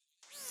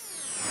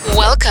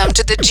Welcome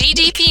to the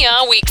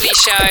GDPR Weekly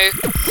Show,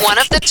 one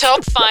of the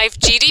top 5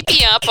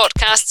 GDPR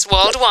podcasts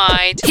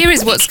worldwide. Here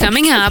is what's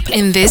coming up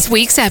in this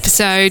week's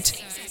episode.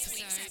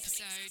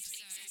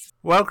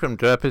 Welcome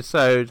to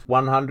episode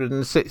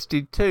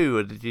 162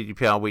 of the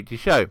GDPR Weekly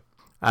Show.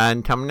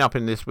 And coming up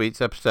in this week's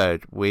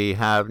episode, we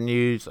have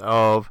news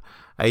of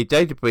a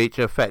data breach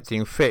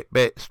affecting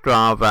Fitbit,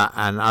 Strava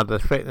and other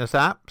fitness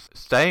apps.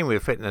 Staying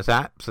with fitness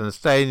apps and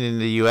staying in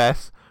the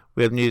US,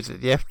 we have news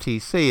that the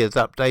FTC has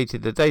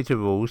updated the data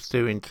rules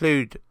to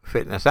include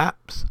fitness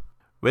apps.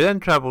 We then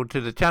travel to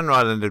the Channel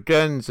Island of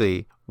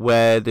Guernsey,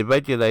 where the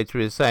regulator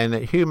is saying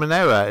that human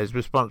error is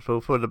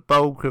responsible for the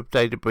bulk of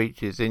data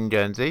breaches in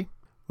Guernsey.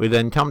 We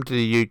then come to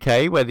the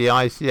UK, where the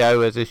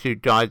ICO has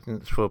issued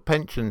guidance for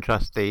pension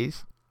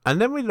trustees.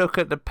 And then we look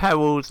at the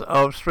perils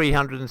of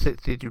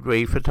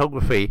 360-degree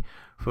photography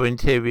for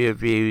interior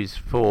views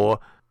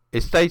for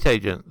estate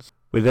agents.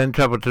 We then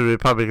travel to the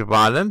Republic of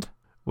Ireland,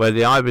 where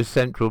the Irish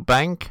Central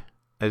Bank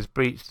has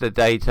breached the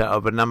data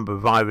of a number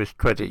of Irish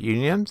credit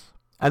unions.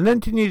 And then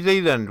to New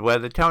Zealand, where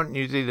the current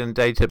New Zealand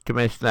Data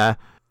Commissioner,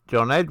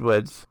 John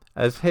Edwards,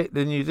 has hit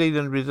the New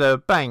Zealand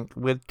Reserve Bank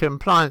with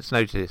compliance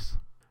notice.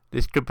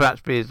 This could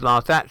perhaps be his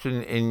last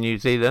action in New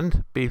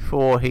Zealand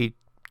before he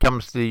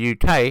comes to the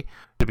UK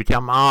to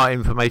become our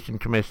Information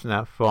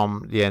Commissioner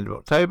from the end of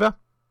October.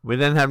 We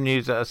then have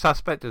news that a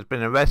suspect has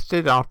been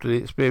arrested after the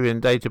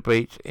Experian data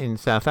breach in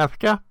South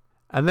Africa.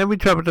 And then we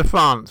travel to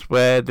France,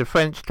 where the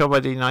French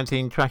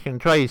COVID-19 track and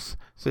trace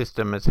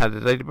system has had a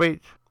data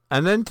breach.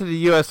 And then to the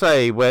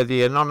USA, where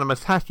the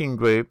anonymous hacking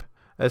group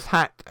has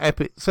hacked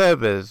Epic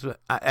servers.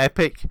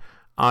 Epic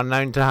are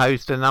known to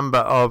host a number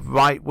of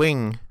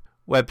right-wing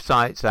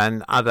websites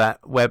and other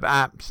web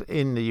apps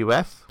in the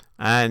US.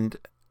 And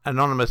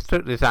Anonymous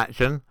took this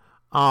action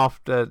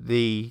after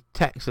the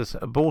Texas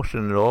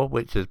abortion law,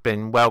 which has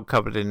been well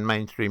covered in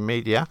mainstream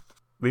media.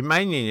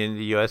 Remaining in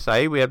the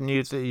USA, we have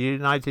news that the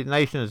United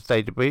Nations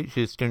data breach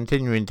is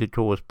continuing to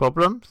cause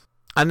problems.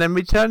 And then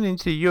returning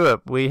to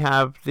Europe, we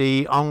have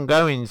the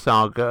ongoing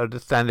saga of the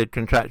standard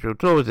contractual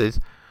clauses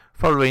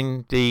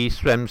following the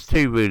Schrems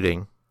II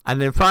ruling.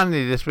 And then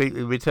finally this week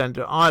we return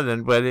to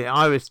Ireland, where the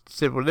Irish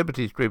Civil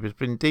Liberties Group has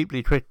been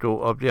deeply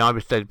critical of the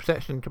Irish Data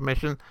Protection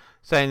Commission,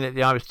 saying that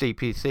the Irish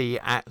DPC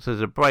acts as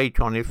a brake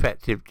on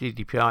effective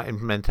GDPR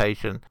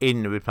implementation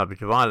in the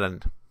Republic of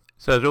Ireland.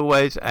 So as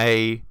always,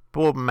 a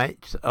broad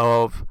mix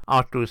of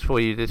articles for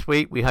you this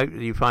week. We hope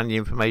that you find the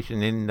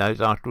information in those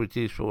articles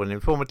useful and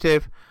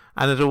informative.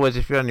 And as always,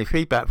 if you have any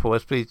feedback for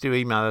us, please do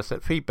email us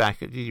at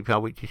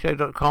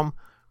feedback@gdprweeklyshow.com.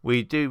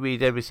 We do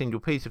read every single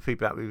piece of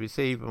feedback we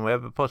receive, and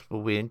wherever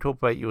possible we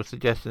incorporate your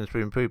suggestions for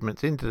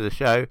improvements into the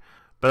show.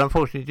 But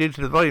unfortunately, due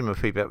to the volume of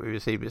feedback we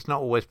receive, it's not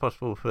always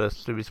possible for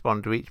us to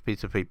respond to each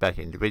piece of feedback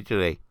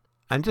individually.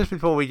 And just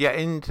before we get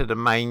into the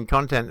main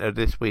content of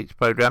this week's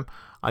programme,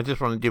 I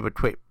just want to give a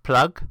quick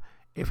plug.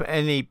 If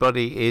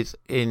anybody is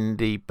in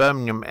the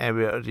Birmingham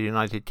area of the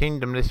United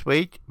Kingdom this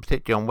week,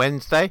 particularly on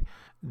Wednesday,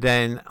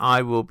 then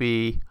I will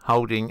be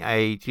holding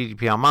a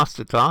GDPR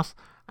Masterclass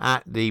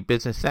at the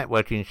Business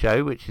Networking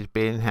Show, which is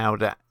being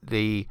held at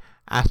the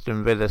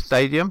Aston Villa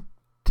Stadium.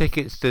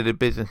 Tickets to the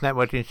Business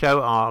Networking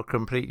Show are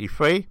completely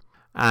free,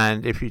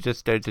 and if you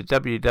just go to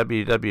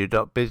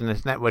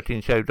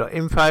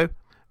www.businessnetworkingshow.info,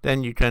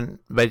 then you can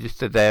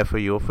register there for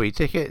your free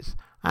tickets,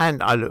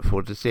 and I look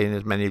forward to seeing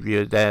as many of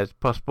you there as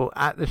possible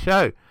at the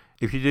show.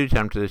 If you do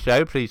come to the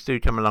show, please do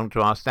come along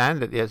to our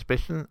stand at the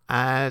exhibition,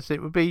 as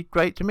it would be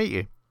great to meet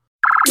you.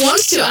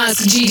 Want to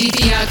ask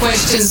GDPR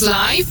questions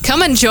live?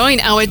 Come and join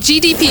our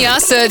GDPR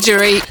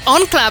surgery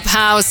on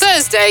Clubhouse,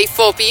 Thursday,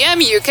 4 p.m.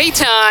 UK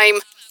time.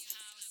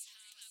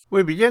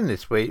 We begin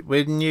this week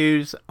with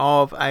news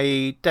of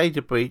a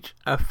data breach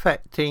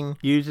affecting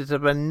users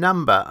of a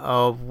number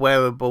of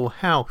wearable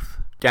health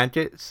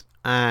gadgets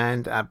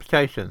and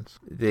applications.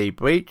 The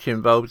breach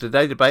involves a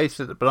database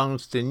that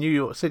belongs to New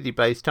York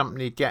City-based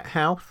company Get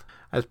Health.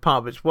 As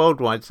part of its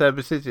worldwide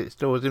services, it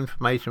stores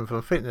information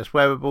from fitness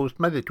wearables,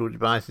 medical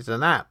devices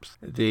and apps.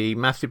 The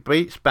massive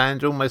breach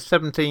spans almost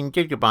 17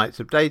 gigabytes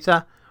of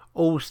data,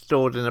 all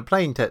stored in a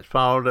plain text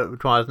file that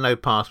requires no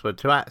password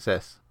to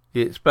access.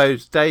 The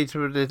exposed data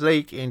of this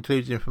leak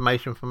includes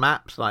information from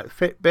apps like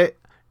Fitbit,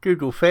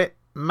 Google Fit,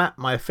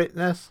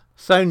 MapMyFitness,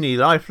 Sony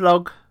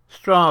LifeLog,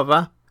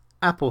 Strava,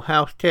 Apple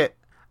HealthKit,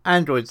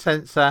 Android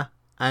Sensor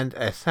and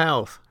S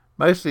Health.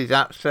 Most of these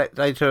apps collect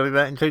data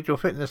that include your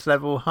fitness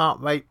level, heart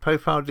rate,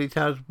 profile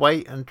details,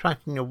 weight and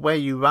tracking of where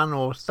you run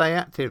or stay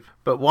active.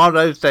 But while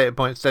those data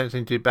points don't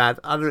seem too bad,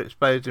 other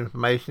exposed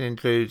information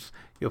includes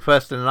your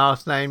first and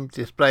last name,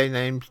 display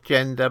names,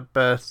 gender,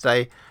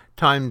 birthday,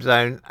 time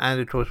zone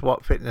and of course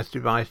what fitness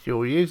device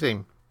you're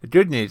using. The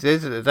good news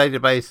is that the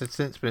database has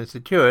since been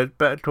secured,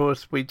 but of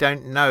course we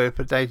don't know if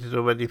the data has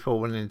already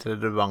fallen into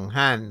the wrong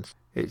hands.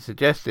 It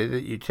suggested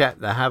that you check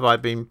the Have I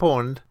Been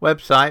Pawned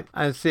website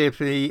and see if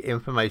the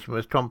information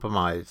was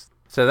compromised.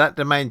 So that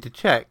domain to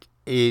check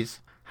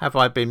is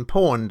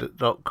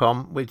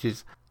haveibeenpawned.com, which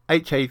is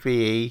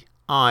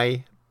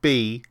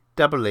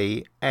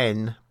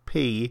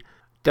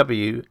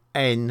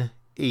HAVEIBEENPWND.com.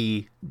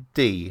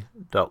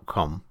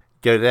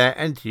 Go there,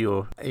 enter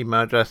your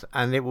email address,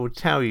 and it will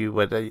tell you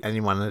whether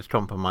anyone has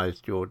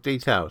compromised your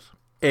details.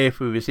 If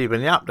we receive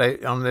any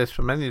update on this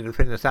from any of the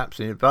fitness apps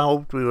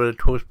involved, we will of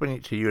course bring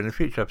it to you in a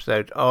future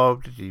episode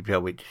of the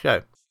GDPR Weekly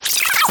Show.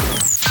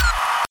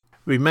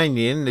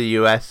 Remaining in the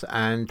US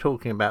and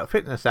talking about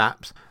fitness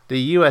apps, the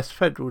US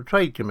Federal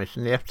Trade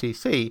Commission, the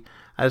FTC,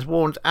 has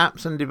warned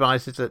apps and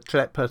devices that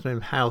collect personal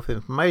health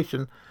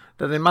information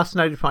that they must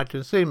notify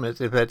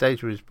consumers if their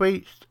data is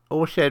breached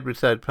or shared with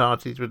third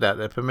parties without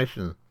their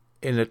permission.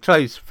 In a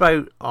close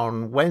vote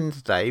on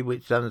Wednesday,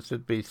 which is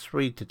understood to be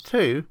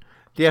 3-2,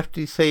 the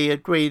FTC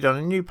agreed on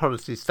a new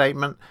policy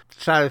statement to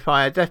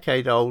clarify a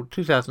decade-old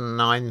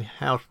 2009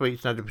 health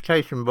breach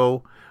notification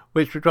rule,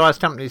 which requires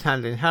companies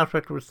handling health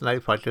records to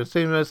notify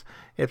consumers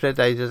if their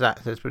data is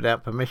accessed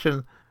without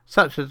permission,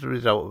 such as a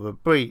result of a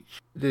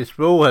breach. This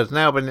rule has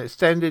now been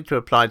extended to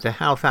apply to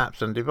health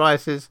apps and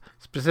devices,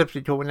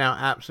 specifically calling out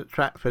apps that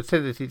track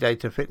fertility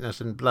data, fitness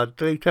and blood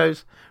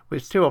glucose,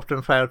 which too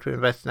often fail to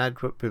invest in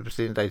adequate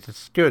privacy and data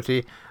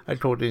security,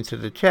 according to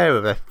the chair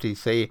of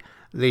FTC,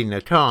 Lina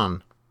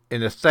Khan.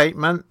 In a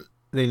statement,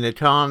 Lina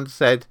Khan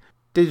said,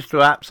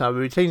 "Digital apps are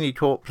routinely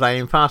caught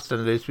playing fast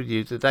and loose with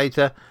user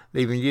data,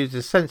 leaving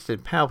users'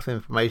 sensitive health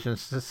information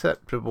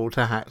susceptible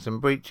to hacks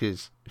and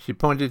breaches." She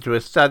pointed to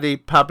a study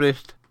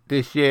published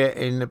this year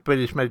in the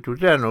British Medical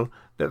Journal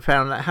that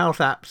found that health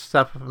apps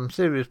suffer from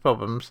serious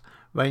problems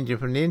ranging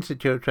from the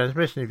insecure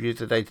transmission of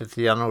user data to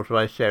the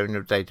unauthorized sharing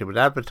of data with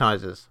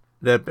advertisers.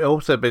 There have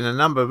also been a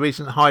number of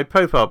recent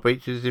high-profile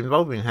breaches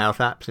involving health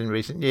apps in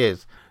recent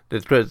years.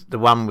 There's the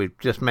one we've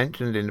just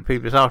mentioned in the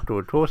previous article,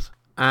 of course,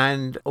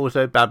 and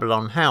also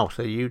Babylon Health,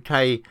 a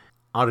UK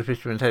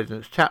artificial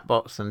intelligence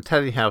chatbots and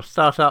telehealth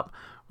startup,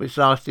 which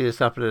last year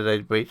suffered a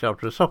data breach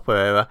after a software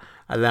error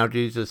allowed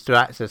users to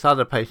access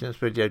other patients'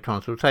 video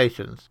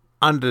consultations.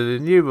 Under the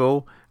new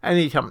rule,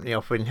 any company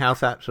offering health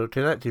apps or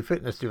connected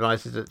fitness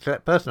devices that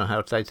collect personal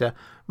health data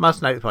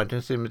must notify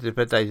consumers if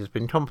their data has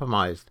been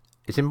compromised.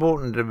 It's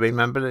important to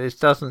remember that this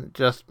doesn't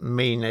just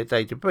mean a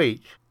data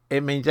breach.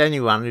 It means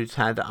anyone who's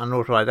had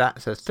unauthorized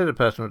access to the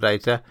personal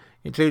data,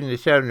 including the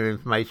sharing of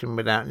information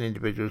without an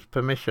individual's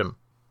permission.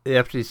 The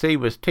FTC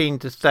was keen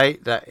to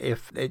state that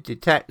if it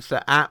detects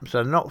that apps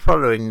are not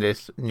following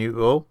this new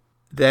rule,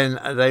 then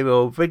they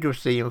will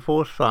vigorously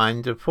enforce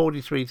fines of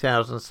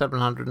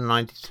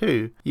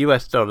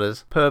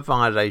 $43,792 per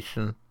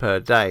violation per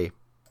day.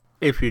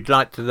 If you'd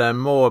like to learn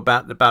more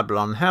about the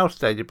Babylon Health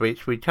data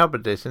breach, we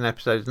covered this in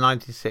episodes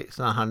 96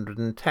 and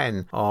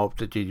 110 of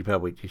the GDPR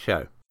Weekly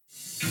Show.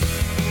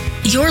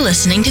 You're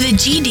listening to the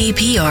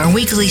GDPR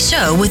Weekly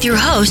Show with your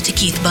host,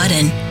 Keith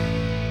Budden.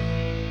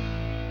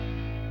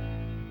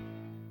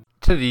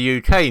 To the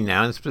UK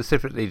now, and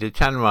specifically the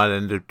Channel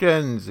Island of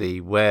Guernsey,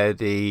 where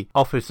the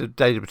Office of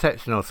Data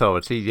Protection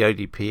Authority, the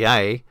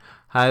ODPA,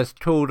 has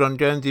called on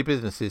Guernsey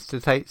businesses to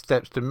take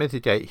steps to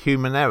mitigate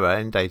human error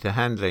in data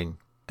handling.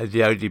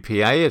 The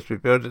ODPA has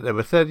revealed that there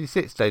were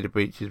 36 data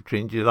breaches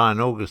between July and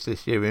August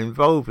this year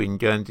involving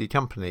Guernsey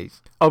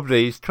companies. Of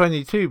these,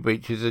 22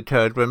 breaches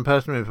occurred when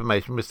personal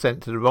information was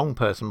sent to the wrong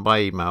person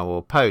by email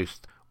or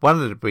post. One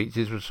of the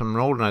breaches was from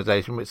an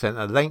organisation which sent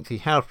a lengthy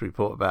health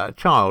report about a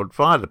child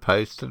via the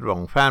post to the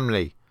wrong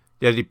family.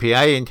 The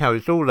ODPA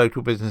encouraged all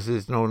local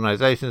businesses and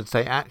organisations to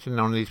take action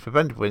on these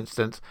preventable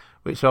incidents,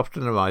 which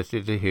often arise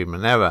due to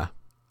human error.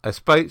 A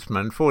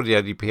spokesman for the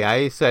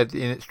ODPA said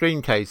in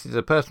extreme cases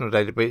a personal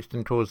data breach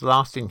can cause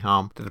lasting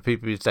harm to the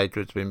people whose data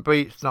has been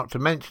breached, not to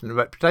mention the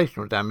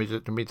reputational damage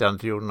that can be done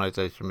to the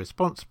organisation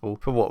responsible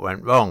for what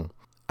went wrong.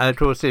 And of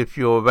course, if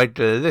you're a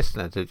regular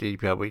listener to the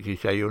GDPR Weekly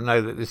Show, you'll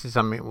know that this is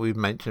something we've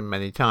mentioned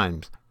many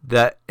times,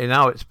 that in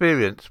our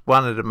experience,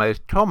 one of the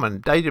most common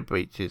data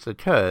breaches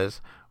occurs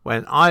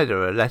when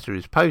either a letter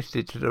is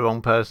posted to the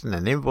wrong person,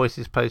 an invoice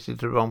is posted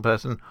to the wrong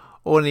person,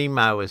 or an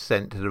email is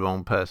sent to the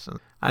wrong person.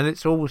 And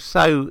it's all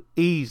so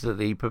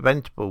easily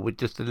preventable with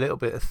just a little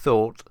bit of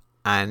thought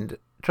and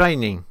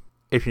training.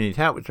 If you need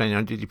help with training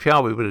on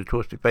GDPR, we would of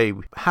course be very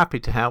happy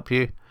to help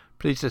you.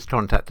 Please just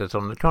contact us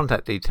on the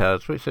contact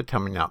details which are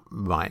coming up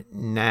right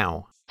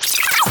now.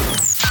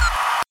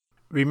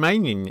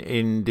 Remaining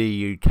in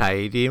the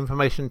UK, the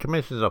Information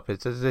Commissioner's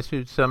Office has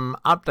issued some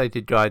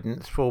updated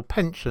guidance for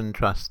pension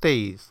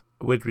trustees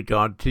with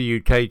regard to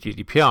UK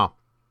GDPR.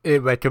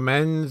 It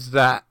recommends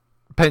that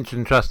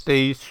pension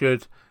trustees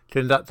should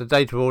conduct a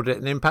data audit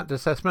and impact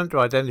assessment to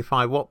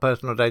identify what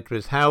personal data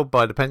is held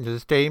by the pension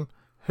scheme,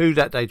 who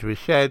that data is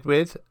shared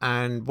with,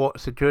 and what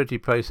security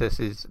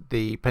processes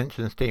the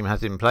pension scheme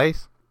has in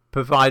place.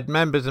 Provide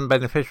members and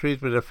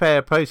beneficiaries with a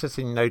fair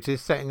processing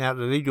notice setting out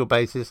the legal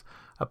basis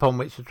upon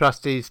which the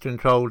trustees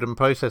controlled and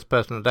process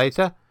personal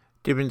data.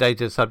 Giving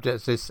data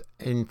subject to this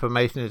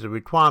information is a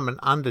requirement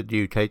under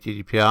UK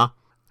GDPR,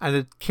 and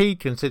a key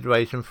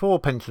consideration for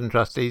pension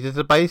trustees is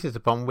the basis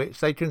upon which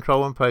they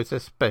control and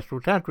process special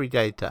category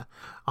data,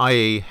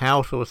 i.e.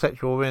 health or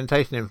sexual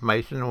orientation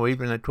information, or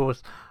even, of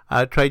course,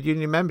 trade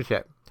union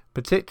membership,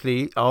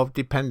 particularly of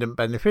dependent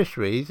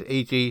beneficiaries,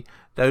 e.g.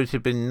 those who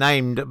have been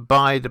named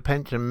by the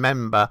pension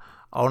member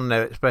on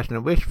their expression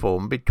of wish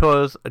form,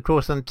 because, of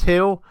course,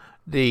 until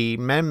the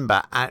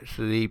member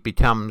actually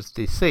becomes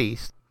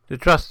deceased, the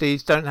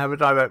trustees don't have a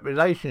direct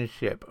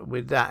relationship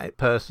with that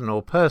person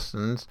or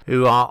persons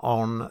who are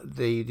on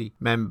the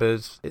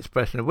member's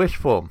expression of wish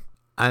form.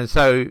 And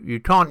so you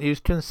can't use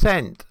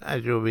consent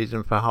as your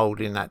reason for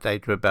holding that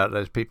data about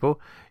those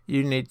people.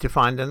 You need to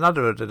find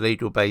another of the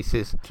legal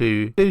basis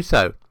to do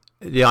so.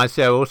 The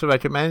ICO also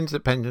recommends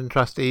that pension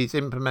trustees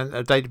implement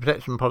a data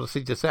protection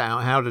policy to set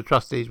out how the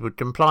trustees would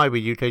comply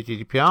with UK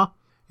GDPR,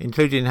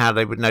 including how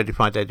they would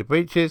notify data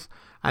breaches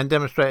and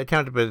demonstrate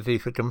accountability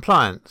for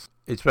compliance.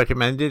 It's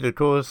recommended, of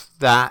course,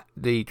 that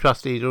the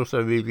trustees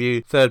also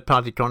review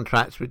third-party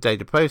contracts with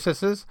data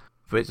processors,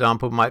 for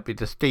example, might be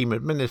the scheme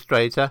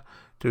administrator,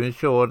 to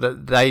ensure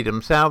that they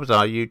themselves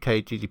are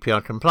UK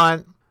GDPR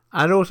compliant,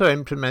 and also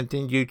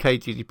implementing UK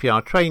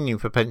GDPR training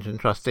for pension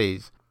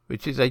trustees,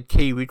 which is a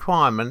key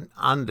requirement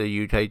under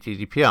UK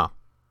GDPR.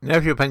 Now,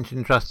 if you're a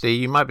pension trustee,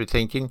 you might be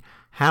thinking,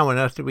 how on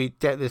earth do we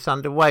get this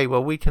underway?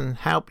 Well, we can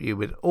help you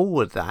with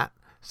all of that.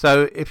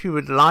 So if you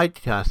would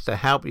like us to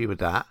help you with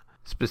that,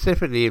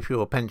 specifically if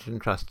you're a pension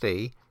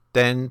trustee,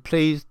 then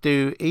please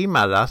do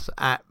email us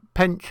at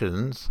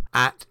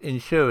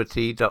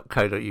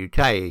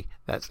pensions@insurity.co.uk.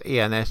 That's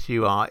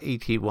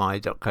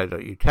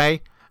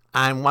ensurety.co.uk,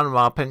 and one of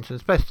our pension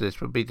specialists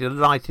would be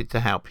delighted to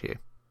help you.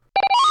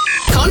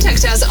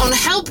 Contact us on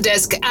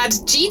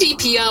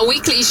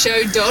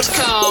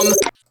helpdesk@gdprweeklyshow.com.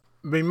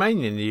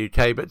 Remaining in the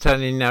UK, but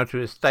turning now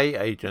to estate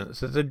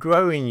agents, there's a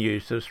growing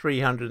use of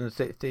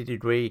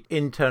 360-degree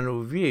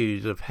internal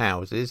views of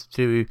houses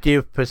to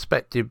give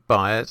prospective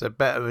buyers a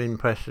better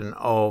impression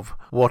of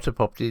what a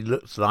property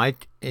looks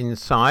like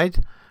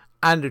inside,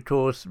 and of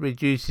course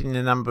reducing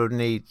the number of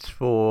needs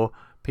for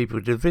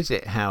people to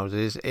visit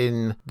houses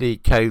in the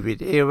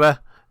COVID era,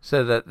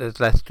 so that there's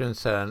less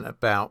concern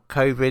about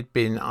COVID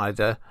being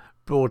either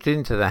brought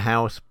into the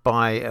house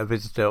by a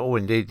visitor or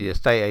indeed the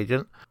estate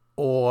agent,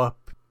 or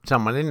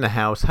someone in the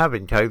house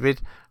having COVID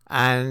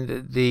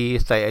and the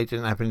estate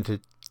agent having to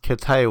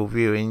curtail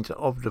viewings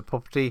of the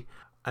property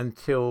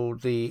until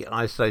the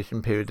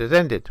isolation period has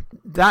ended.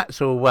 That's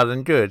all well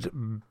and good,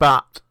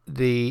 but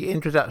the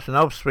introduction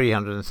of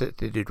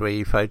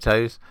 360-degree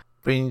photos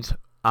brings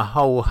a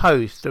whole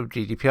host of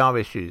GDPR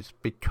issues,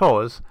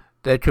 because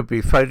there could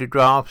be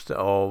photographs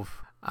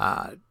of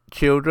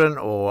children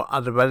or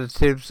other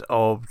relatives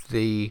of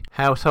the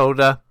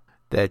householder.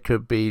 There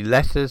could be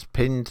letters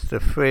pinned to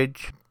the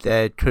fridge.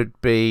 There could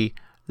be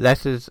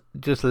letters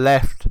just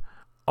left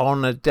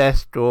on a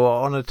desk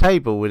or on a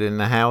table within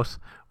the house,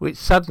 which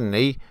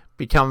suddenly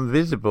become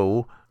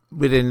visible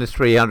within the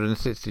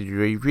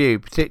 360-degree view,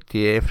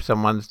 particularly if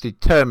someone's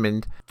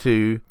determined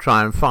to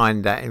try and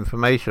find that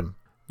information.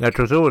 Now, of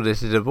course, all of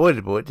this is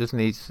avoidable. It just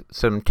needs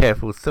some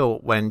careful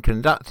thought when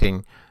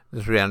conducting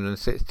the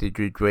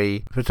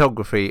 360-degree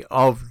photography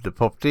of the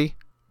property.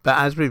 But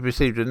as we've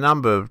received a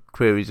number of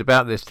queries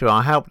about this to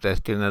our help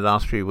desk in the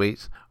last few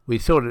weeks, we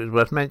thought it was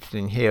worth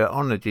mentioning here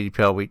on the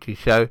GDPR Weekly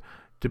Show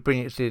to bring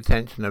it to the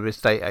attention of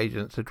estate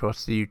agents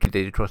across the UK,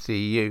 across the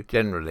EU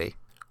generally.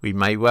 We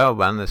may well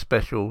run a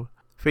special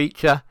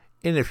feature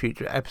in a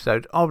future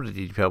episode of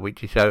the GDPR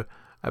Weekly Show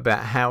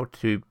about how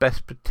to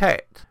best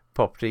protect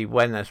property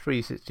when a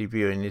 360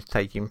 viewing is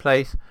taking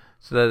place,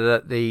 so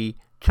that the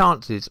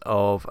chances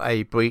of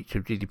a breach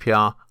of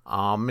GDPR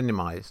are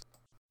minimised.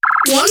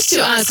 Want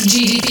to ask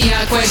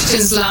GDPR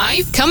questions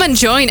live? Come and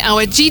join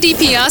our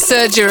GDPR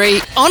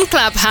surgery on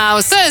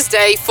Clubhouse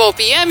Thursday 4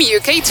 p.m.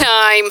 UK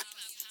time.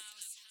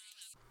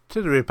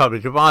 To the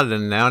Republic of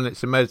Ireland now, and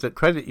it's emerged that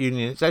credit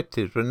union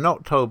executives were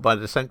not told by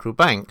the central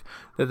bank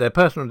that their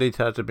personal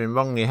details had been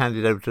wrongly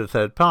handed over to a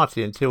third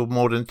party until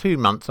more than 2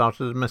 months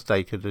after the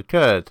mistake had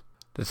occurred.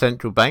 The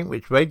central bank,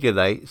 which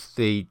regulates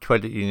the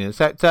credit union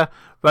sector,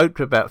 wrote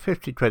to about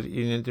 50 credit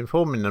unions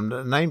informing them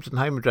that the names and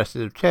home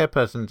addresses of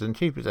chairpersons and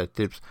chief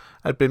executives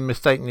had been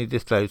mistakenly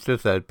disclosed to a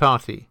third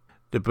party.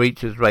 The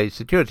breach has raised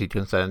security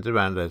concerns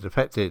around those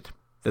affected.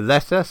 The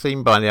letter,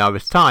 seen by the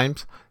Irish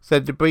Times,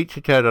 said the breach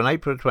occurred on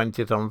April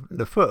 20th on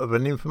the foot of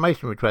an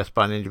information request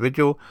by an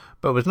individual,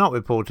 but was not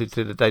reported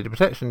to the Data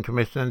Protection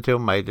Commission until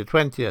May the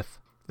 20th.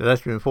 The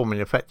letter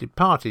informing affected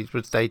parties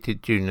was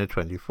dated June the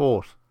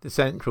 24th. The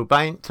central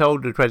bank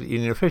told the credit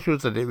union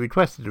officials that it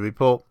requested the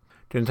report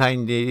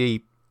containing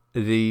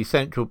the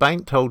central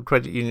bank told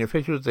credit union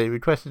officials that it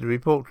requested the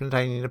report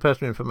containing the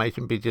personal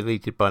information be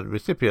deleted by the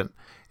recipient.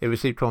 It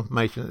received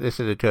confirmation that this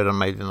had occurred on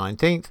May the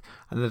 19th,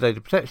 and the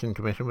Data Protection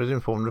Commission was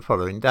informed the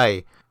following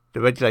day.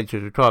 The regulator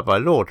is required by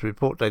law to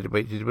report data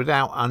breaches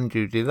without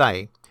undue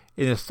delay.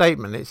 In a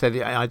statement, it said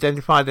it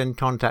identified and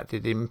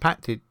contacted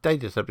impacted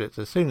data subjects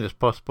as soon as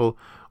possible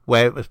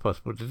where it was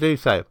possible to do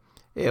so.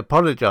 It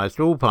apologised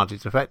to all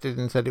parties affected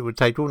and said it would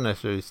take all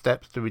necessary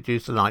steps to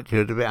reduce the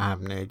likelihood of it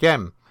happening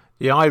again.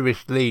 The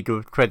Irish League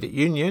of Credit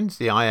Unions,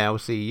 the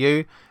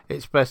ILCU,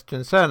 expressed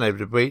concern over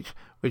the breach,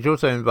 which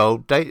also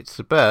involved dates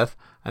of birth,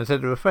 and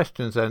said there were fresh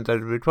concerns over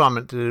the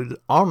requirement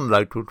on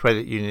local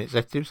credit union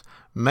executives,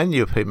 many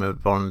of whom are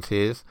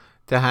volunteers,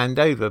 to hand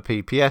over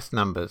PPS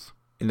numbers.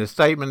 In a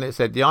statement, it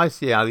said the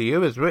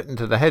ICLU has written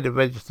to the head of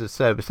registered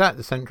service at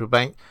the central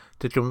bank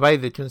to convey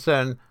the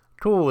concern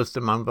towards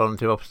among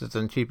volunteer officers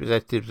and chief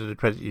executives of the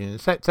credit union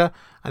sector,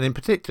 and in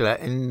particular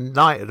in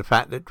light of the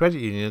fact that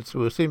credit unions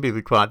will soon be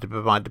required to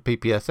provide the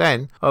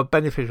PPSN of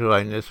beneficial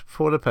owners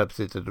for the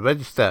purposes of the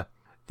register.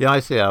 The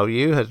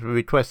ICLU has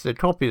requested a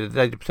copy of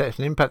the Data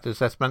Protection Impact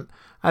Assessment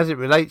as it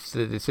relates to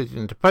the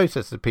decision to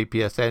process the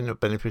PPSN of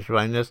beneficial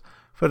owners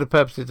for the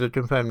purposes of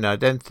confirming their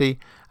identity,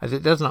 as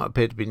it does not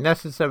appear to be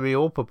necessary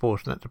or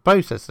proportionate to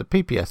process the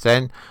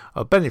PPSN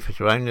of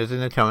beneficial owners in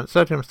the current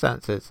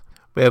circumstances.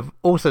 We have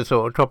also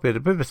sought a copy of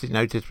the privacy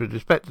notice with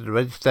respect to the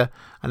register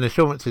and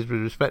assurances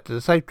with respect to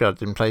the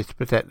safeguards in place to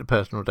protect the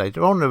personal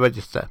data on the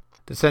register.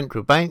 The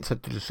central bank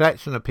said the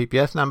selection of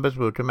PPS numbers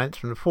will commence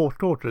from the fourth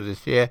quarter of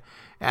this year.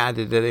 It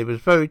added that it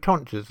was very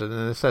conscious of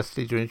the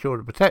necessity to ensure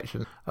the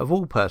protection of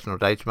all personal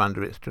data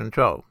under its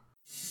control.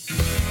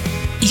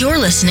 You're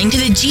listening to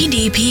the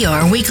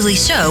GDPR Weekly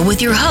Show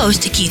with your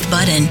host, Keith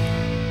Budden.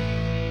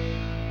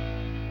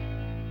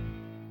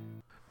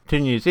 To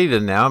New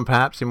Zealand now, and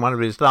perhaps in one of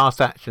his last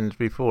actions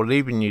before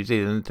leaving New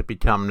Zealand to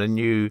become the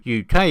new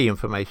UK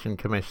Information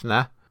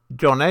Commissioner,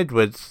 John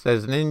Edwards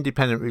says an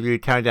independent review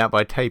carried out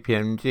by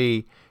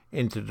KPMG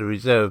into the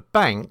Reserve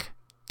Bank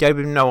gave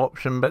him no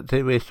option but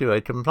to issue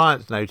a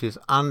compliance notice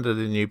under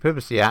the new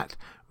Privacy Act,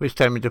 which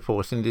came into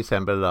force in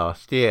December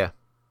last year.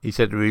 He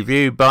said the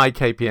review by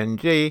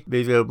KPMG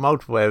revealed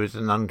multiple areas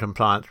of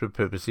non-compliance with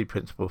Privacy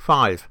Principle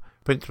 5.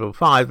 Principle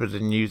 5 of the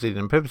New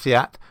Zealand Privacy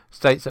Act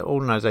states that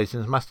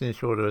organisations must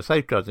ensure there are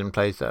safeguards in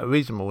place that are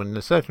reasonable in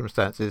the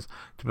circumstances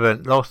to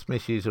prevent loss,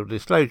 misuse or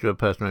disclosure of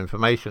personal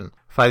information.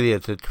 Failure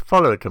to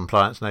follow a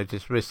compliance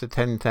notice risks a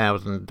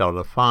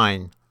 $10,000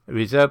 fine. The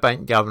Reserve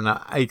Bank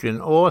Governor Adrian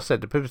Orr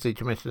said the Privacy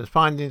Commissioner's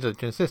findings are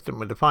consistent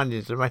with the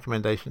findings and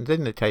recommendations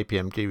in the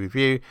KPMG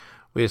review.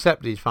 We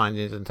accept these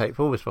findings and take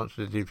full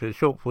responsibility for the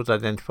shortfalls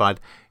identified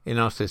in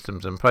our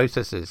systems and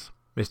processes.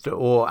 Mr.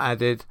 Orr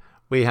added,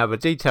 "We have a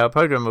detailed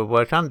programme of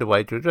work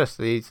underway to address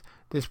these.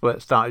 This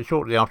work started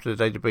shortly after the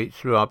data breach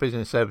through our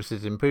Business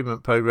Services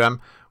Improvement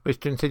Programme, which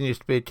continues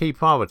to be a key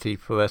priority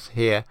for us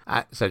here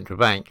at Central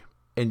Bank."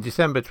 In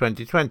December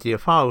 2020, a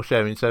file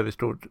sharing service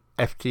called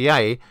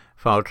FTA,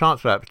 File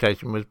Transfer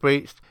Application, was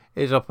breached.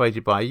 It is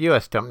operated by a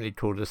US company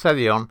called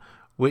Acelion,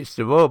 which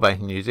the Royal Bank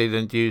of New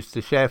Zealand used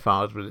to share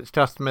files with its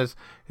customers,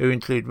 who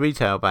include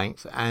retail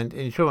banks and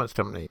insurance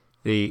companies.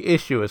 The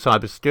issue of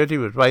cybersecurity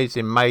was raised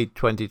in May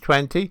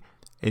 2020,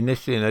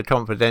 initially in a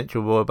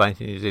confidential Royal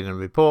Bank of New Zealand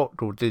report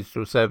called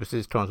Digital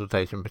Services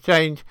Consultation for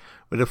Change,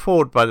 with a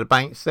forward by the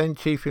bank's then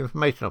Chief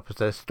Information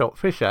Officer, Scott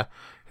Fisher,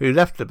 who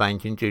left the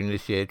bank in June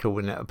this year,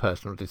 calling it a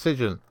personal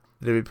decision.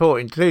 The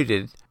report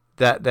included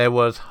that there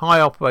was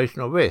high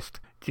operational risk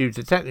due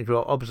to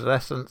technical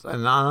obsolescence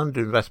and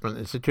underinvestment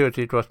in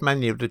security across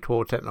many of the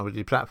core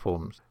technology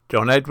platforms.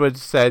 John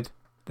Edwards said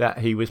that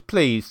he was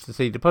pleased to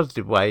see the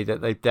positive way that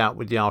they've dealt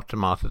with the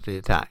aftermath of the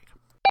attack.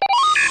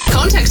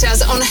 Contact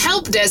us on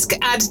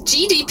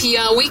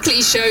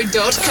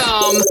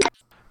helpdesk@gdprweeklyshow.com.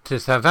 To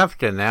South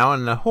Africa now,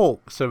 and the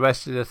Hawks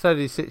arrested a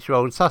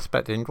 36-year-old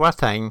suspect in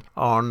Gauteng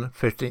on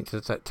 15th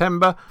of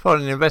September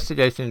following an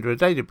investigation into a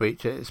data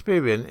breach at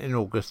Experian in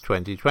August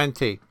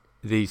 2020.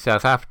 The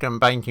South African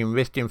Banking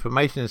Risk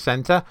Information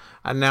Centre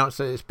announced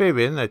that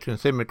Experian, a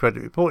consumer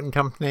credit reporting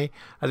company,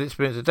 had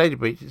experienced a data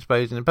breach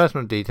exposing the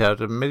personal details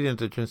of millions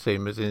of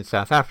consumers in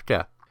South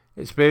Africa.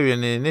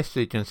 Experian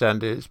initially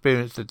concerned it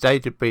experienced a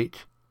data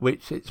breach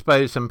which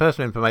exposed some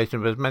personal information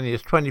of as many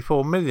as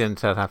 24 million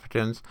South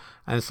Africans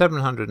and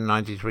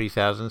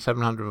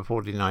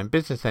 793,749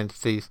 business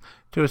entities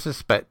to a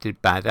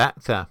suspected bad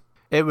actor.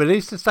 It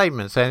released a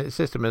statement saying its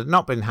system has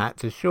not been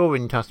hacked,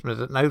 assuring customers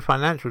that no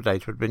financial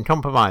data had been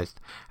compromised.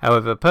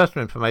 However,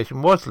 personal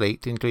information was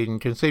leaked, including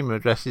consumer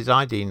addresses,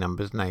 ID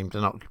numbers, names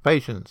and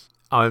occupations.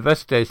 Our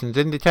investigations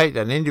indicate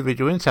that an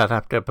individual in South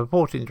Africa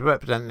purporting to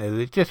represent a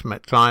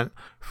legitimate client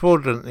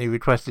fraudulently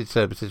requested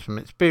services from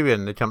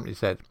Experian, the company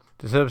said.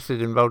 The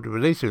services involved the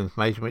release of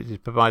information which is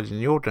provided in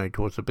the ordinary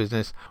course of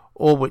business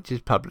or which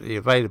is publicly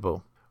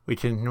available. We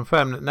can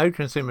confirm that no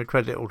consumer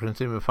credit or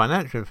consumer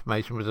financial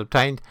information was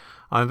obtained.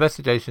 Our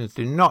investigations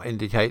do not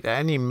indicate that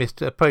any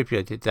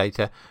misappropriated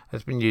data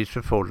has been used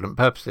for fraudulent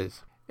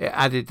purposes. It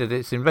added that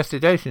its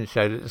investigations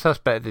showed that the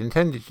suspect had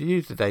intended to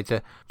use the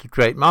data to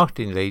create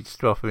marketing leads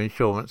to offer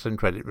insurance and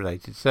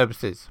credit-related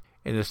services.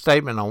 In a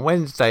statement on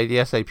Wednesday,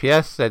 the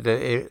SAPS said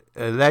that it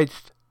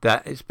alleged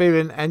that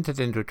Experian entered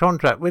into a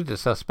contract with the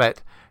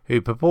suspect,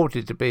 who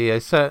purported to be a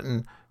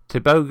certain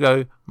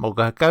Tebogo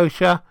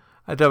Mogagosha,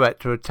 a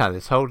director of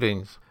Talis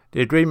Holdings.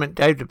 The agreement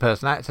gave the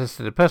person access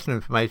to the personal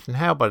information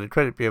held by the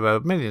credit bureau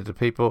of millions of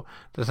people.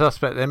 The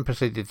suspect then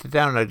proceeded to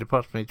download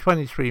approximately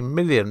 23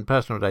 million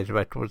personal data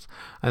records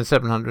and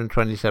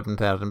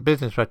 727,000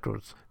 business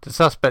records. The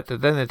suspect had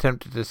then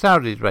attempted to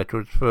sell these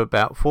records for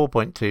about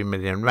 4.2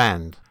 million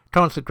rand.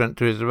 Consequent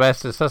to his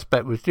arrest, the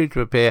suspect was due to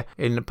appear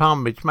in the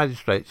Palm Ridge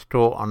Magistrates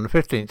Court on the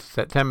 15th of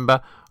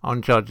September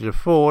on charges of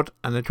fraud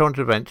and the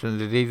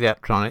contravention of the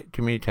Electronic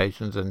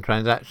Communications and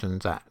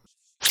Transactions Act.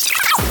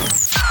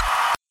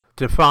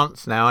 to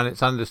France now, and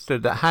it's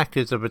understood that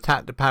hackers have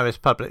attacked the Paris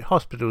public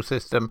hospital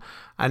system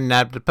and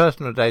nabbed the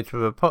personal data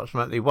of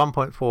approximately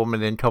 1.4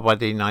 million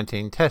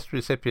TOP-ID-19 test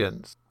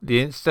recipients.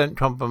 The incident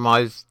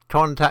compromised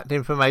contact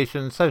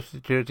information, social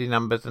security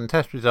numbers and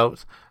test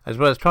results, as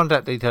well as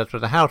contact details for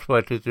the health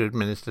workers who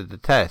administered the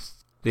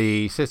tests.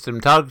 The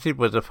system targeted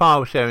was a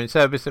file-sharing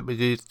service that was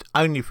used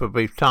only for a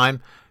brief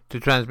time to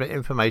transmit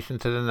information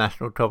to the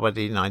National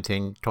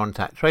TOP-ID-19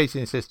 contact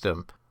tracing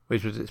system,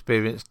 which was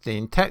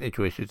experiencing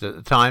technical issues at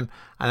the time,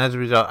 and as a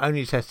result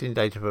only testing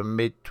data from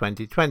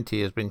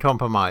mid-2020 has been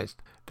compromised.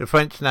 The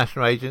French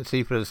National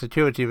Agency for the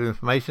Security of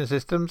Information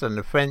Systems and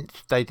the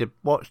French data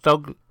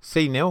watchdog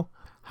CNIL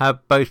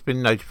have both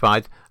been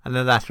notified, and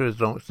the latter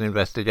has launched an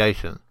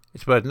investigation.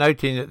 It's worth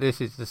noting that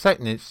this is the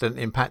second incident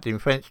impacting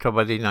French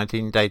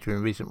TOP-ID-19 data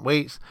in recent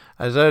weeks,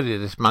 as earlier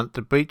this month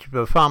the breach of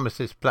a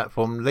pharmacist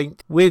platform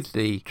linked with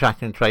the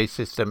track and trace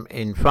system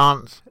in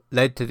France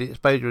led to the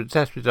exposure of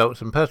test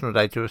results and personal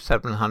data of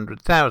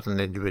 700,000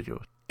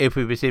 individuals. If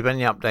we receive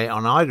any update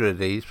on either of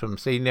these from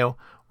CNIL,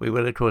 we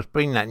will of course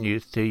bring that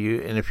news to you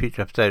in a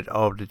future episode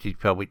of the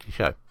GDPR Weekly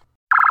Show.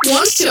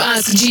 Want to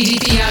ask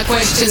GDPR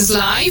questions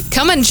live?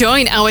 Come and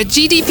join our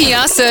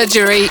GDPR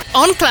surgery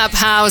on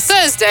Clubhouse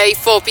Thursday,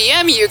 4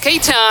 p.m.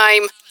 UK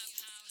time.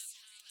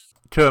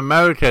 To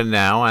America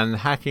now, and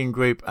hacking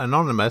group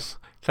Anonymous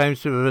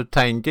claims to have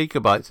obtained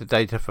gigabytes of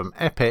data from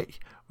Epic,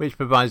 which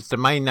provides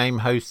domain name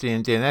hosting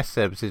and DNS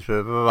services for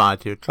a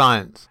variety of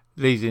clients.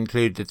 These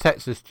include the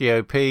Texas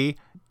GOP,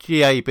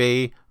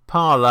 GAB,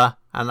 Parler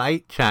and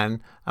 8chan,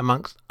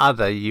 amongst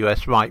other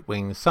US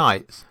right-wing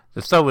sites.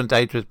 The stolen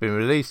data has been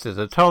released as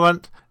a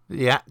torrent.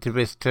 The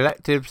Activist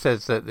Collective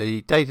says that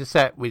the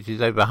dataset, which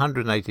is over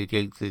 180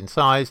 gigs in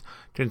size,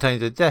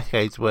 contains a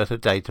decade's worth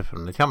of data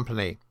from the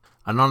company.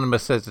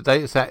 Anonymous says the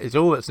dataset is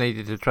all that's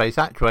needed to trace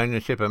actual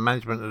ownership and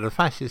management of the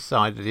fascist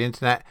side of the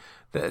internet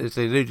that has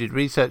eluded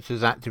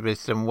researchers,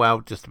 activists and,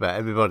 well, just about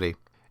everybody.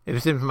 If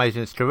this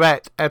information is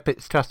correct,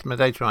 Epic's customer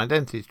data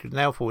identities could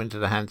now fall into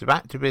the hands of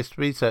activists,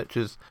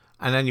 researchers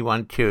and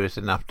anyone curious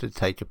enough to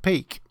take a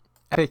peek.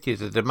 Epic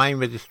is a domain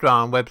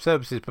registrar and web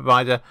services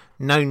provider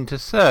known to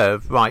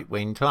serve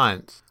right-wing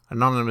clients.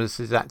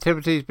 Anonymous's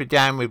activities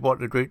began with what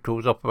the group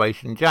calls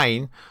Operation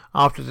Jane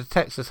after the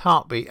Texas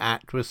Heartbeat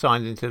Act was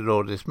signed into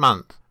law this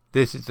month.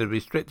 This is the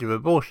restrictive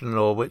abortion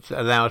law which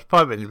allows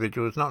private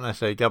individuals, not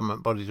necessarily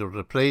government bodies or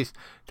the police,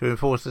 to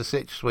enforce the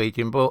 6-week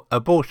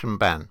abortion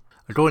ban.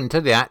 According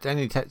to the Act,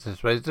 any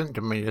Texas resident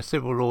can bring a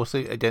civil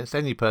lawsuit against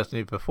any person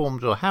who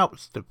performs or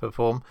helps to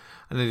perform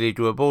an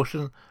illegal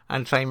abortion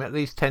and claim at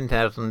least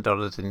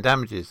 $10,000 in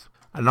damages.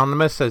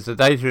 Anonymous says the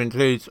data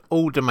includes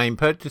all domain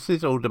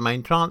purchases, all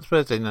domain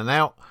transfers in and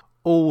out,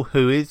 all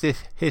whois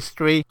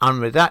history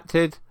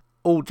unredacted,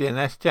 all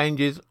DNS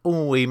changes,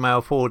 all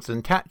email forwards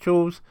and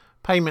catch-alls,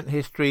 payment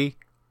history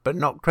but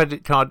not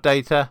credit card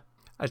data,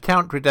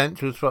 account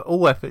credentials for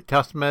all Epic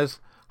customers,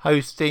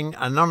 hosting,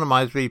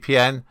 anonymized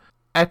VPN,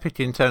 Epic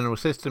internal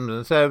systems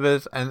and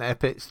servers, and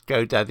Epic's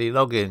GoDaddy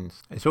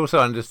logins. It's also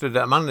understood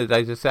that among the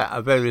dataset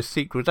are various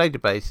SQL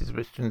databases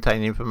which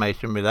contain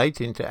information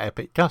relating to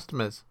Epic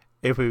customers.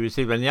 If we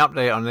receive any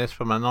update on this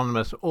from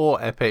Anonymous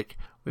or Epic,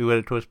 we will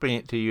of course bring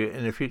it to you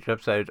in a future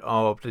episode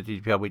of the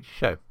GDPR Weekly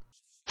Show.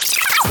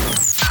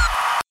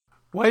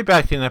 Way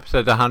back in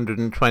episode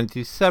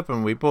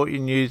 127, we brought you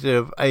news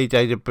of a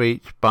data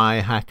breach by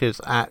hackers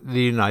at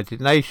the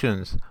United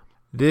Nations.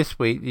 This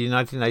week, the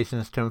United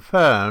Nations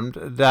confirmed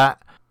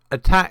that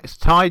attacks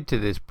tied to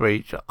this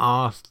breach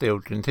are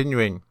still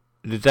continuing.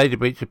 The data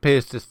breach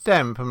appears to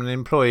stem from an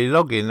employee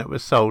login that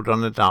was sold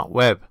on the dark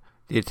web.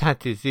 The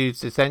attackers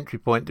used this entry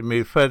point to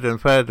move further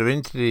and further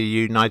into the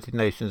United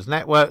Nations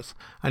networks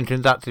and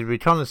conducted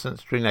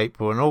reconnaissance between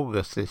April and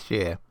August this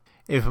year.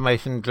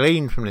 Information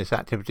gleaned from this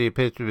activity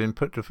appears to have been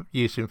put to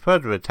use in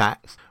further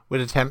attacks,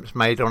 with attempts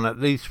made on at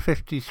least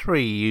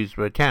 53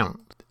 user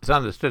accounts. It's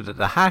understood that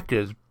the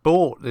hackers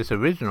bought this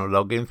original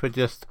login for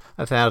just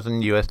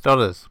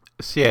 $1,000.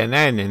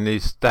 CNN in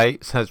these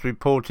states has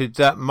reported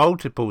that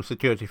multiple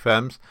security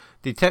firms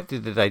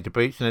detected the data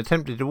breach and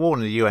attempted to warn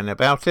the UN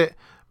about it,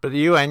 but the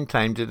UN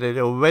claimed that it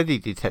had already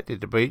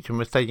detected the breach and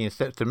was taking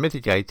steps to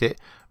mitigate it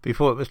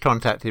before it was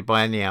contacted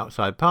by any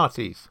outside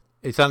parties.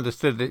 It's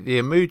understood that the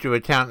Amuja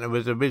account that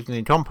was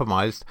originally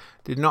compromised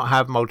did not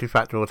have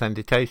multi-factor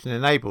authentication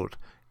enabled.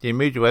 The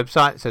Amuja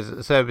website says that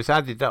the service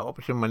added that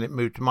option when it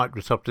moved to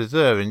Microsoft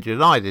Azure in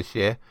July this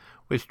year,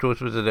 which of course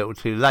was a little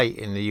too late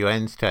in the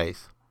UN's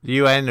case. The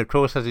UN of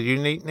course has a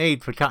unique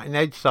need for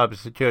cutting-edge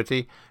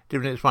cybersecurity,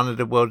 given it's one of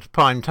the world's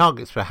prime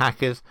targets for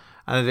hackers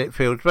and that it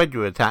fields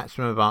regular attacks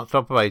from advanced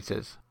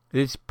operators. It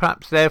is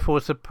perhaps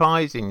therefore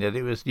surprising that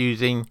it was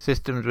using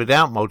systems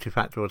without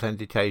multi-factor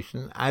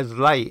authentication as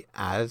late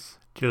as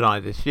July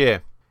this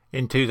year.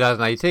 In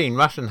 2018,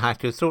 Russian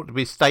hackers thought to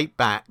be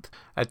state-backed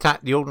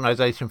attacked the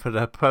Organisation for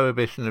the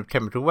Prohibition of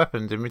Chemical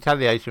Weapons in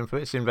retaliation for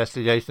its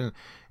investigation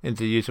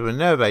into the use of a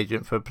nerve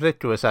agent for a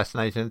political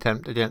assassination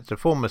attempt against a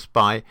former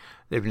spy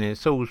living in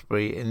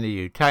Salisbury in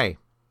the UK.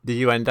 The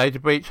UN data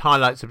breach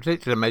highlights a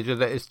particular measure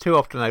that is too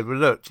often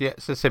overlooked, yet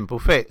it's a simple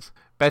fix.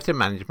 better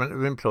management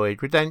of employee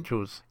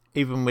credentials.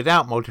 Even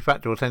without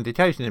multi-factor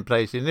authentication in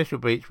place, the initial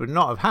breach would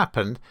not have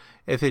happened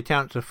if the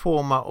accounts of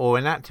former or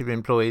inactive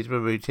employees were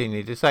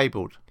routinely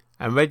disabled,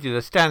 and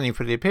regular scanning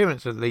for the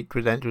appearance of leaked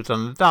credentials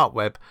on the dark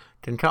web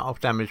can cut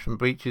off damage from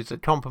breaches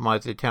that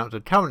compromise the accounts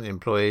of current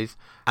employees,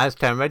 as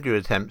can regular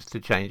attempts to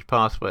change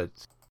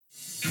passwords.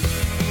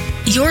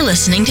 You're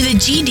listening to the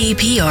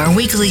GDPR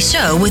Weekly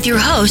Show with your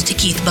host,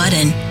 Keith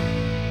Budden.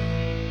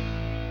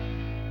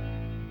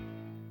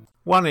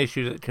 One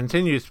issue that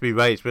continues to be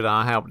raised with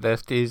our help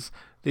desk is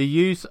the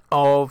use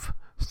of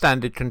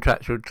standard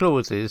contractual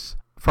clauses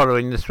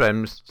following the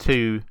Schrems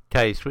II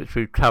case, which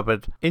we've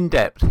covered in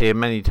depth here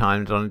many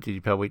times on the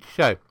GDPR Weekly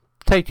Show.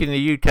 Taking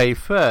the UK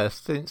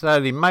first, since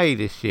early May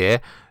this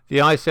year, the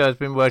ICO has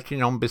been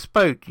working on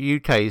bespoke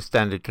UK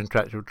standard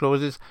contractual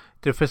clauses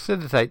to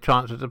facilitate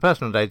transfers of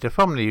personal data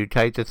from the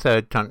UK to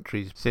third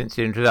countries since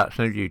the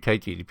introduction of UK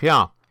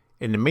GDPR.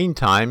 In the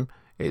meantime,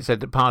 it said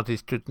that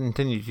parties could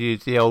continue to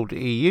use the old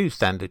EU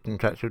standard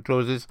contractual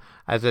clauses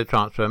as their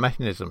transfer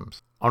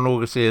mechanisms. On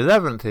August the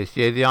 11th this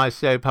year, the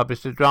ICO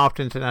published a draft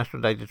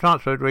International Data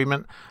Transfer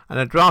Agreement and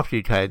a draft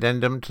UK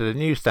addendum to the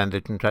new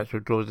standard contractual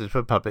clauses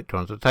for public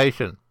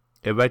consultation.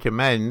 It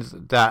recommends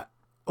that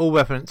all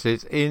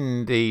references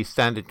in the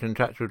standard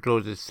contractual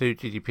clauses to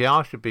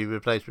GDPR should be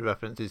replaced with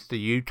references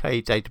to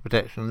UK data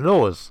protection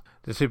laws.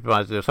 The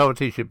supervisory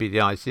authority should be the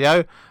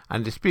ICO,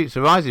 and disputes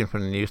arising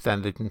from the new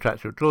standard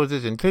contractual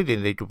clauses,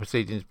 including legal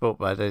proceedings brought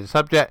by the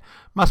subject,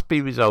 must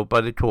be resolved by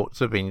the courts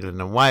of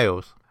England and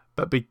Wales.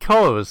 But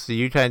because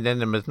the UK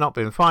addendum has not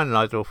been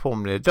finalised or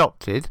formally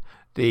adopted,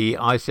 the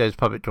ICO's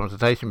public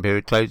consultation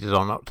period closes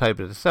on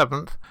October the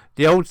 7th,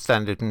 the old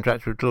standard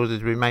contractual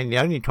clauses remain the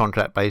only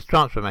contract-based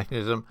transfer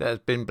mechanism that has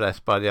been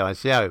blessed by the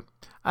ICO.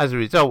 As a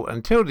result,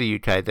 until the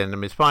UK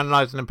addendum is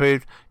finalised and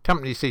approved,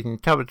 companies seeking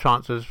covered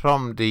transfers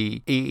from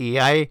the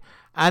EEA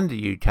and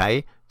the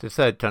UK to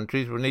third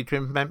countries will need to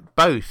implement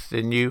both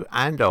the new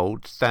and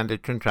old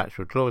standard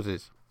contractual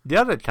clauses. The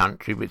other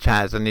country which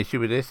has an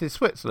issue with this is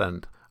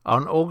Switzerland.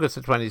 On August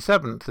the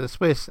 27th, the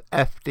Swiss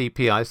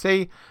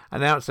FDPIC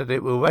announced that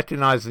it will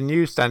recognise the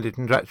new standard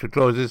contractual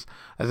clauses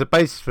as a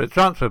basis for the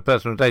transfer of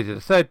personal data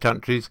to third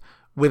countries,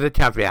 with a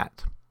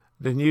caveat.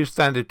 The new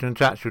standard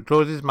contractual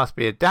clauses must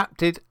be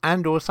adapted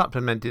and or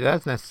supplemented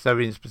as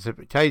necessary in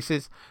specific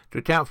cases to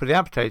account for the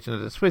application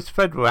of the Swiss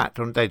Federal Act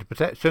on Data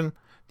Protection,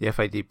 the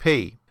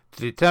FADP. To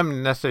determine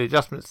the necessary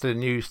adjustments to the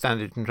new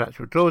standard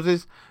contractual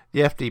clauses, the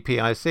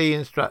FDPIC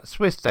instructs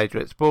Swiss data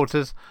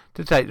exporters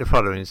to take the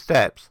following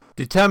steps.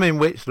 Determine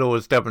which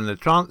laws govern the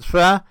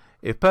transfer.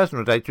 If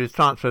personal data is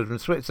transferred from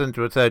Switzerland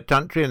to a third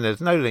country and there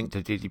is no link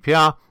to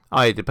GDPR,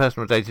 i.e. the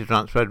personal data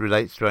transferred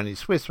relates to only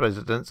Swiss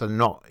residents and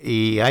not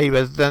EEA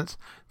residents,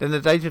 then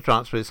the data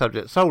transfer is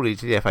subject solely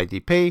to the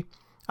FADP.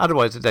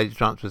 Otherwise, the data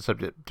transfer is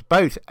subject to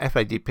both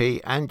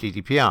FADP and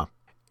GDPR.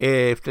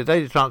 If the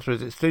data transfer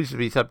is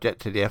exclusively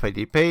subject to the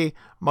FADP,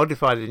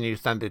 modify the new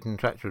standard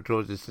contractual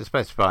clauses to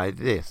specify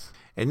this.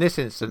 In this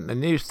instance, the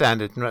new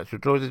standard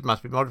contractual clauses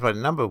must be modified in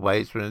a number of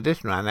ways for an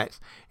additional annex,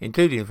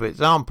 including, for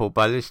example,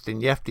 by listing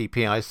the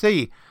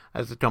FDPIC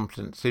as the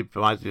competent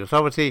supervisory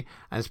authority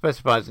and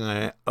specifying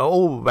that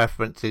all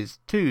references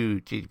to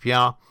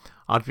GDPR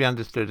are to be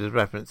understood as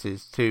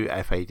references to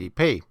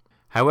FADP.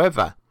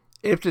 However,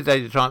 if the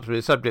data transfer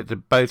is subject to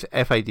both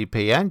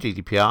FADP and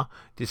GDPR,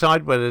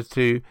 decide whether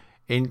to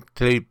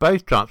include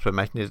both transfer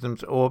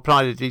mechanisms or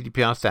apply the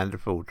GDPR standard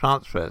for all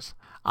transfers.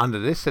 Under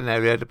this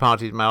scenario, the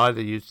parties may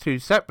either use two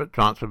separate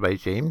transfer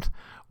regimes,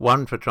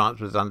 one for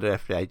transfers under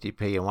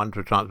FADP and one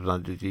for transfers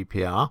under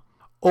GDPR,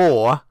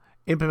 or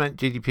implement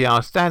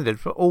GDPR standard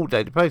for all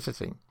data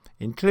processing,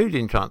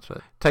 including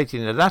transfer.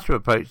 Taking the latter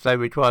approach, though,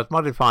 requires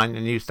modifying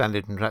the new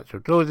standard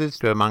contractual clauses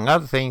to, among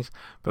other things,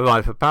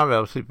 provide for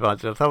parallel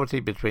supervisory authority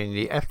between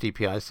the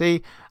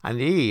FDPIC and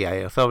the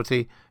EEA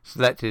authority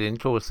selected in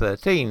Clause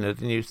 13 of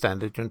the new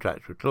standard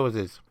contractual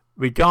clauses.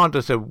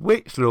 Regardless of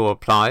which law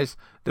applies,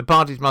 the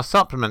parties must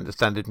supplement the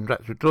standard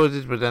contractual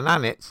clauses with an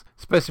annex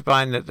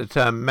specifying that the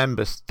term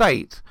member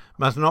state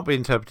must not be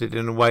interpreted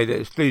in a way that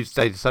excludes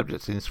data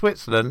subjects in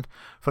Switzerland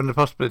from the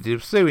possibility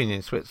of suing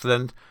in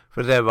Switzerland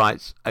for their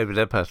rights over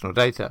their personal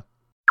data.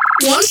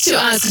 Want to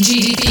ask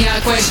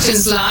GDPR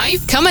questions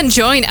live? Come and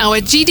join our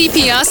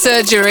GDPR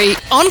surgery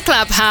on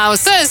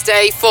Clubhouse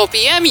Thursday, 4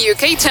 p.m.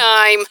 UK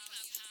time.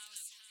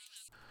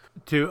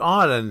 To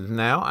Ireland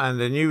now, and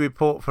a new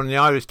report from the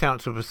Irish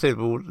Council for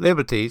Civil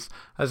Liberties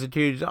has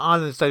accused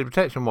Ireland's data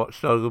protection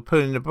watchdog of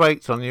pulling the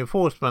brakes on the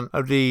enforcement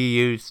of the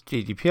EU's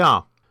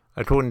GDPR.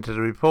 According to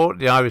the report,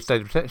 the Irish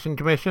Data Protection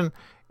Commission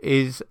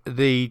is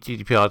the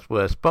GDPR's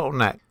worst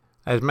bottleneck,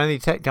 as many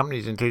tech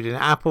companies including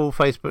Apple,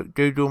 Facebook,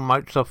 Google,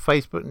 Microsoft,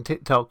 Facebook and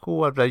TikTok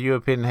all have their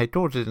European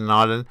headquarters in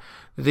Ireland.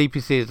 The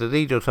DPC is the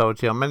lead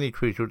authority on many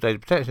crucial data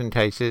protection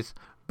cases,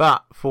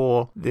 but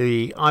for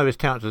the Irish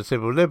Council of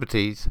Civil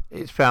Liberties,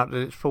 it's felt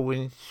that it's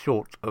falling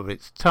short of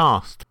its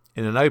task.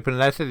 In an open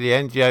letter, the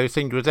NGO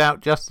singles out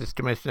Justice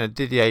Commissioner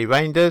Didier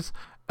Reynders,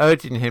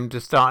 urging him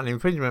to start an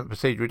infringement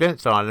procedure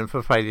against Ireland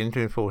for failing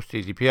to enforce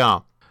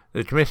GDPR.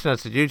 The Commission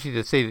has the duty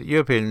to see that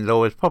European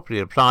law is properly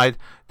applied.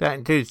 That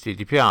includes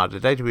GDPR. The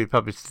data we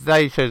published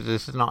today shows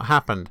this has not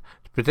happened.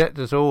 To protect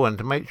us all and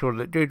to make sure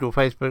that Google,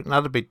 Facebook and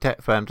other big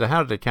tech firms are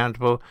held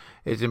accountable,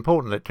 it is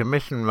important that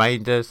Commission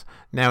Raiders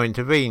now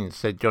intervenes,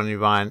 said Johnny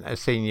Ryan, a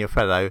senior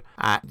fellow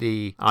at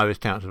the Irish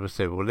Council for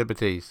Civil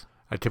Liberties.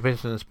 A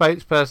Commission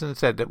spokesperson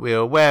said that we are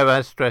aware,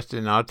 as stressed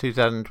in our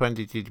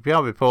 2020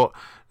 GDPR report,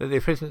 that the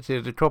efficiency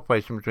of the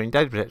cooperation between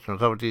data protection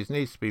authorities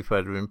needs to be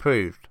further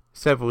improved.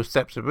 Several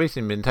steps have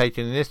recently been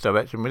taken in this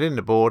direction within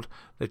the board.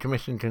 The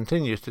Commission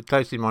continues to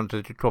closely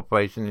monitor the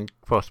cooperation in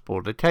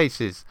cross-border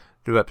cases,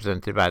 the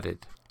representative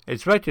added.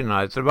 It's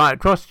recognised that right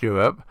across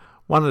Europe,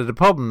 one of the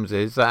problems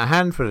is that a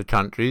handful of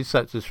countries,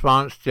 such as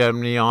France,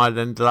 Germany,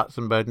 Ireland,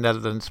 Luxembourg,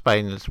 Netherlands,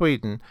 Spain and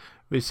Sweden,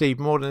 receive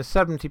more than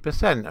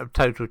 70% of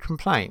total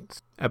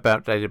complaints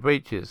about data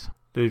breaches.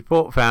 The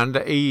report found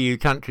that EU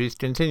countries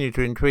continue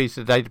to increase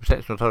the data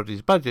protection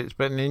authorities' budgets,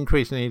 but at an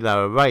increasingly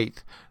lower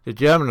rate. The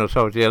German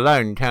authority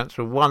alone accounts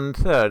for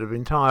 1/3 of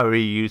entire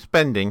EU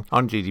spending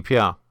on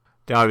GDPR.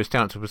 The Irish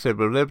Council for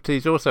Civil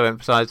Liberties also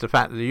emphasised the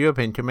fact that the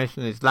European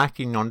Commission is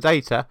lacking on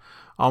data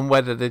on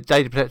whether the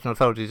data protection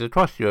authorities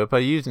across Europe are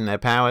using their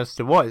powers,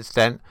 to what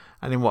extent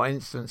and in what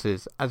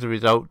instances. As a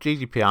result,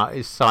 GDPR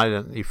is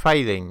silently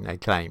failing, they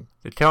claim.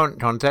 The current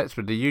context,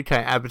 with the UK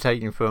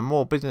advocating for a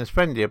more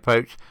business-friendly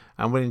approach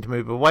and willing to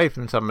move away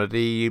from some of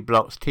the EU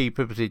bloc's key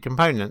privacy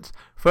components,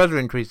 further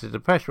increases the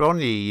pressure on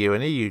the EU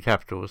and EU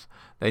capitals.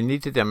 They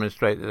need to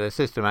demonstrate that their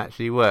system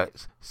actually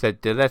works,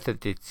 said Diletta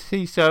Di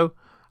Ciso,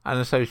 an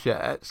associate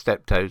at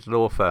Steptoes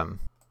law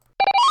firm.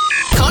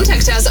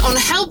 Contact us on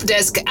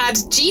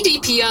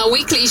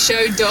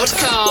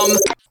helpdesk@gdprweeklyshow.com.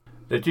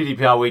 The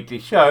GDPR Weekly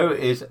Show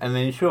is an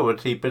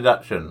Insurity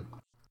production.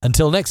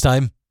 Until next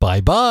time,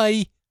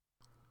 bye-bye.